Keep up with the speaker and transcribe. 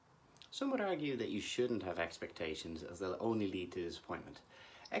Some would argue that you shouldn't have expectations as they'll only lead to disappointment.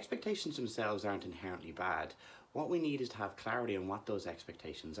 Expectations themselves aren't inherently bad. What we need is to have clarity on what those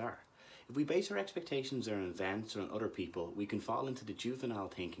expectations are. If we base our expectations on events or on other people, we can fall into the juvenile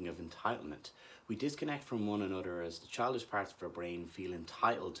thinking of entitlement. We disconnect from one another as the childish parts of our brain feel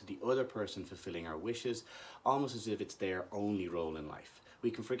entitled to the other person fulfilling our wishes, almost as if it's their only role in life. We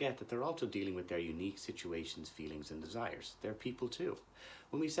can forget that they're also dealing with their unique situations, feelings and desires. They're people too.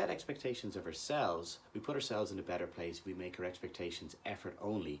 When we set expectations of ourselves, we put ourselves in a better place if we make our expectations effort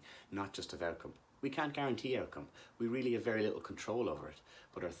only, not just of outcome. We can't guarantee outcome. We really have very little control over it,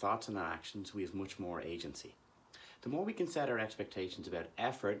 but our thoughts and our actions, we have much more agency. The more we can set our expectations about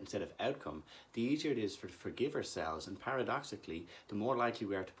effort instead of outcome, the easier it is to forgive ourselves, and paradoxically, the more likely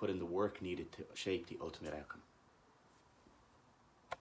we are to put in the work needed to shape the ultimate outcome.